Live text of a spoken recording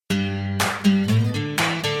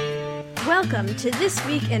Welcome to This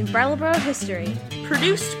Week in Brattleboro History,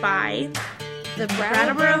 produced by the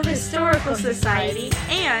Brattleboro Historical Society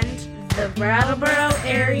and the Brattleboro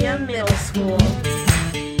Area Middle School.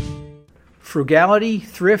 Frugality,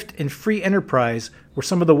 thrift, and free enterprise were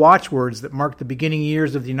some of the watchwords that marked the beginning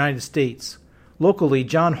years of the United States. Locally,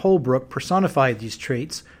 John Holbrook personified these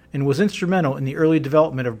traits and was instrumental in the early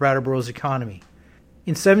development of Brattleboro's economy.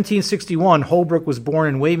 In 1761, Holbrook was born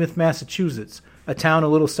in Weymouth, Massachusetts, a town a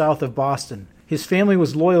little south of Boston. His family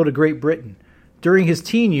was loyal to Great Britain. During his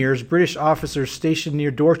teen years, British officers stationed near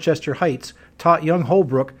Dorchester Heights taught young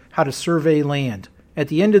Holbrook how to survey land. At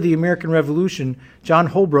the end of the American Revolution, John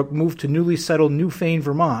Holbrook moved to newly settled Newfane,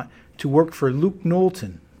 Vermont, to work for Luke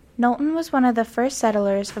Knowlton. Knowlton was one of the first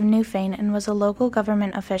settlers of Newfane and was a local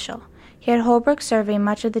government official. He had Holbrook survey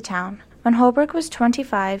much of the town. When Holbrook was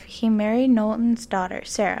 25, he married Knowlton's daughter,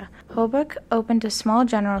 Sarah. Holbrook opened a small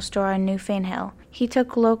general store on Newfane Hill. He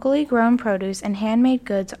took locally grown produce and handmade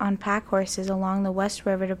goods on pack horses along the West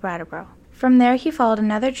River to Brattleboro. From there, he followed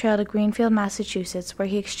another trail to Greenfield, Massachusetts, where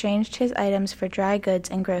he exchanged his items for dry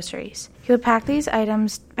goods and groceries. He would pack these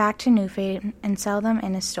items back to Newfane and sell them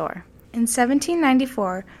in his store. In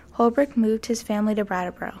 1794, Holbrook moved his family to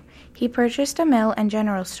Brattleboro. He purchased a mill and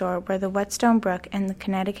general store where the Whetstone Brook and the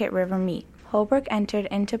Connecticut River meet. Holbrook entered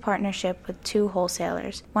into partnership with two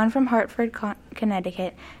wholesalers, one from Hartford,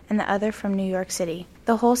 Connecticut, and the other from New York City.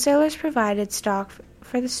 The wholesalers provided stock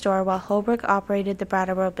for the store while Holbrook operated the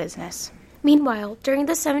Brattleboro business. Meanwhile, during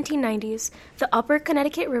the 1790s, the upper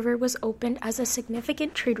Connecticut River was opened as a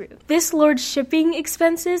significant trade route. This lowered shipping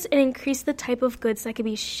expenses and increased the type of goods that could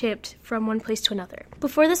be shipped from one place to another.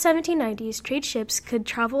 Before the 1790s, trade ships could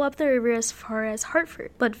travel up the river as far as Hartford,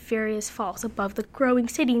 but various falls above the growing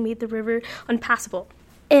city made the river unpassable.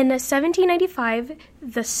 In 1795,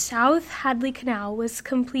 the South Hadley Canal was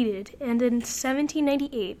completed, and in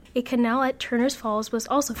 1798, a canal at Turner's Falls was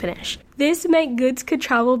also finished. This meant goods could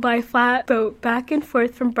travel by flatboat back and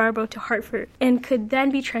forth from Brattleboro to Hartford, and could then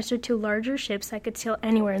be transferred to larger ships that could sail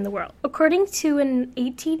anywhere in the world. According to an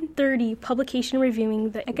 1830 publication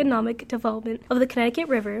reviewing the economic development of the Connecticut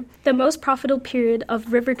River, the most profitable period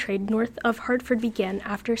of river trade north of Hartford began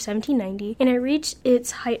after 1790, and it reached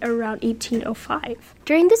its height around 1805.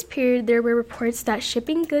 During this period, there were reports that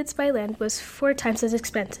shipping goods by land was 4 times as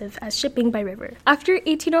expensive as shipping by river. After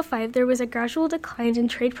 1805, there was a gradual decline in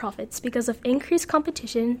trade profits because of increased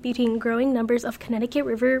competition between growing numbers of Connecticut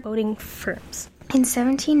River boating firms. In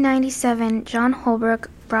 1797, John Holbrook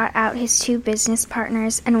brought out his 2 business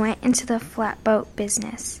partners and went into the flatboat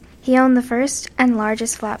business. He owned the first and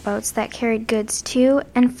largest flatboats that carried goods to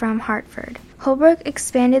and from Hartford. Holbrook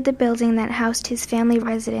expanded the building that housed his family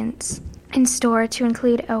residence and store to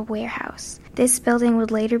include a warehouse. This building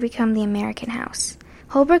would later become the American House.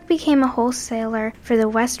 Holbrook became a wholesaler for the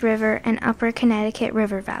West River and Upper Connecticut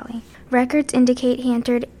River Valley. Records indicate he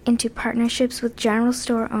entered into partnerships with general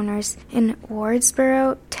store owners in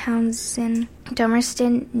Wardsboro, Townsend,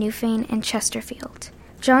 Dummerston, Newfane, and Chesterfield.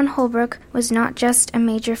 John Holbrook was not just a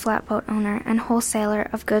major flatboat owner and wholesaler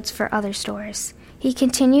of goods for other stores. He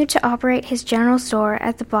continued to operate his general store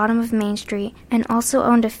at the bottom of Main Street and also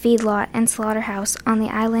owned a feedlot and slaughterhouse on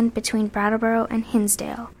the island between Brattleboro and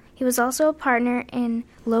Hinsdale. He was also a partner in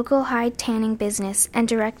local hide tanning business and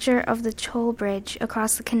director of the toll bridge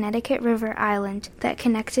across the Connecticut River Island that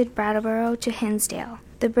connected Brattleboro to Hinsdale.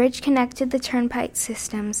 The bridge connected the turnpike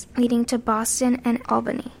systems leading to Boston and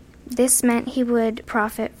Albany. This meant he would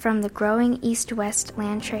profit from the growing east-west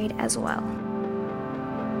land trade as well.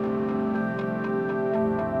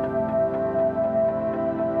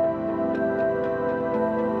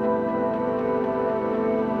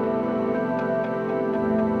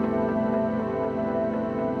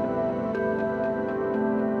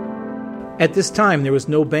 At this time, there was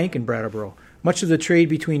no bank in Brattleboro. Much of the trade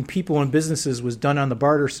between people and businesses was done on the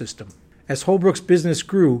barter system. As Holbrook's business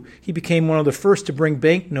grew, he became one of the first to bring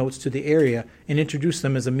banknotes to the area and introduce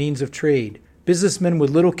them as a means of trade. Businessmen with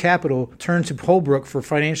little capital turned to Holbrook for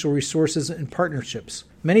financial resources and partnerships.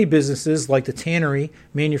 Many businesses, like the tannery,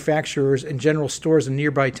 manufacturers, and general stores in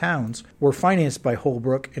nearby towns, were financed by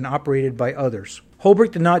Holbrook and operated by others.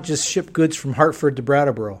 Holbrook did not just ship goods from Hartford to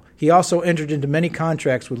Brattleboro. He also entered into many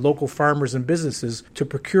contracts with local farmers and businesses to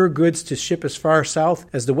procure goods to ship as far south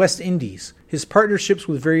as the West Indies. His partnerships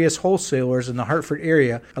with various wholesalers in the Hartford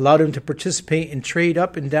area allowed him to participate in trade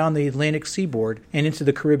up and down the Atlantic seaboard and into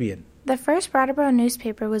the Caribbean. The first Brattleboro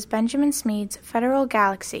newspaper was Benjamin Smead's Federal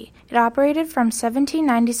Galaxy. It operated from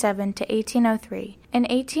 1797 to 1803. In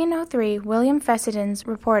 1803, William Fessenden's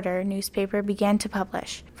Reporter newspaper began to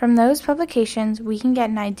publish. From those publications, we can get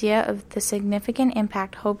an idea of the significant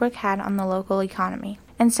impact Holbrook had on the local economy.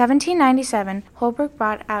 In 1797, Holbrook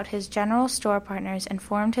bought out his general store partners and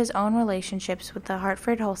formed his own relationships with the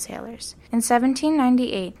Hartford wholesalers. In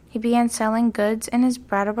 1798, he began selling goods in his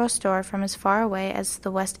Brattleboro store from as far away as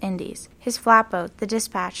the West Indies. His flatboat, the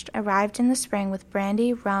Dispatched, arrived in the spring with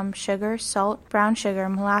brandy, rum, sugar, salt, brown sugar,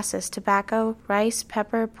 molasses, tobacco, rice,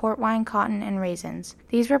 pepper, port wine, cotton, and raisins.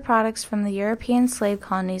 These were products from the European slave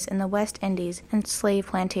colonies in the West Indies and slave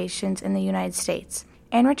plantations in the United States.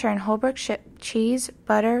 In return, Holbrook shipped cheese,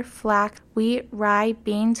 butter, flax, wheat, rye,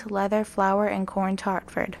 beans, leather, flour, and corn to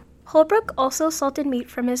Hartford. Holbrook also salted meat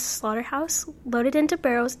from his slaughterhouse, loaded into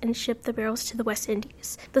barrels, and shipped the barrels to the West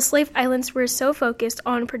Indies. The slave islands were so focused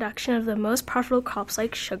on production of the most profitable crops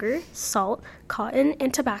like sugar, salt, cotton,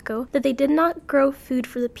 and tobacco that they did not grow food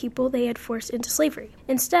for the people they had forced into slavery.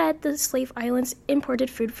 Instead, the slave islands imported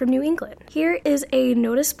food from New England. Here is a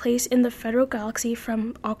notice placed in the Federal Galaxy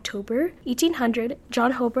from October 1800.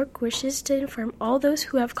 John Holbrook wishes to inform all those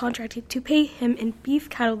who have contracted to pay him in beef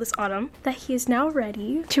cattle this autumn that he is now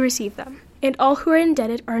ready to receive them. And all who are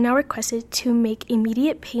indebted are now requested to make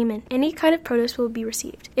immediate payment. Any kind of produce will be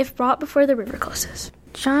received, if brought before the river closes.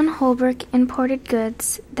 John Holbrook imported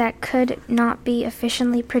goods that could not be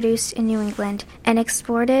efficiently produced in New England and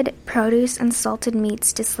exported produce and salted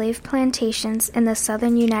meats to slave plantations in the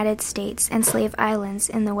southern United States and slave islands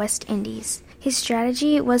in the West Indies. His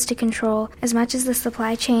strategy was to control as much of the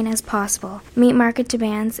supply chain as possible, meet market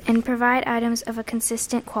demands, and provide items of a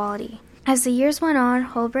consistent quality. As the years went on,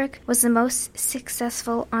 Holbrook was the most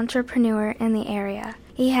successful entrepreneur in the area.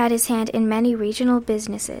 He had his hand in many regional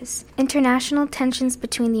businesses. International tensions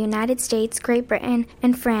between the United States, Great Britain,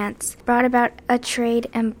 and France brought about a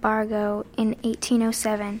trade embargo in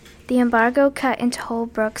 1807. The embargo cut into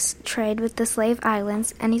Holbrook's trade with the slave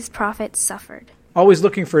islands, and his profits suffered. Always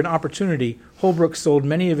looking for an opportunity, Holbrook sold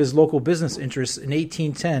many of his local business interests in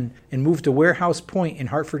 1810 and moved to Warehouse Point in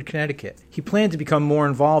Hartford, Connecticut. He planned to become more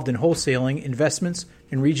involved in wholesaling, investments,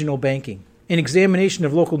 and regional banking. An examination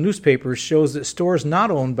of local newspapers shows that stores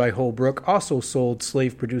not owned by Holbrook also sold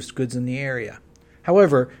slave-produced goods in the area.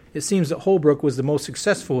 However, it seems that Holbrook was the most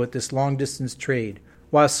successful at this long-distance trade.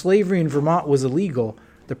 While slavery in Vermont was illegal,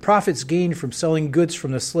 the profits gained from selling goods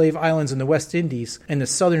from the slave islands in the West Indies and the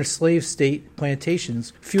southern slave state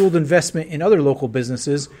plantations fueled investment in other local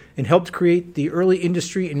businesses and helped create the early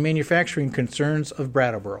industry and manufacturing concerns of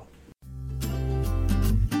Brattleboro.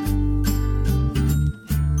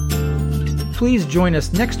 Please join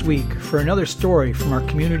us next week for another story from our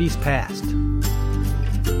community's past.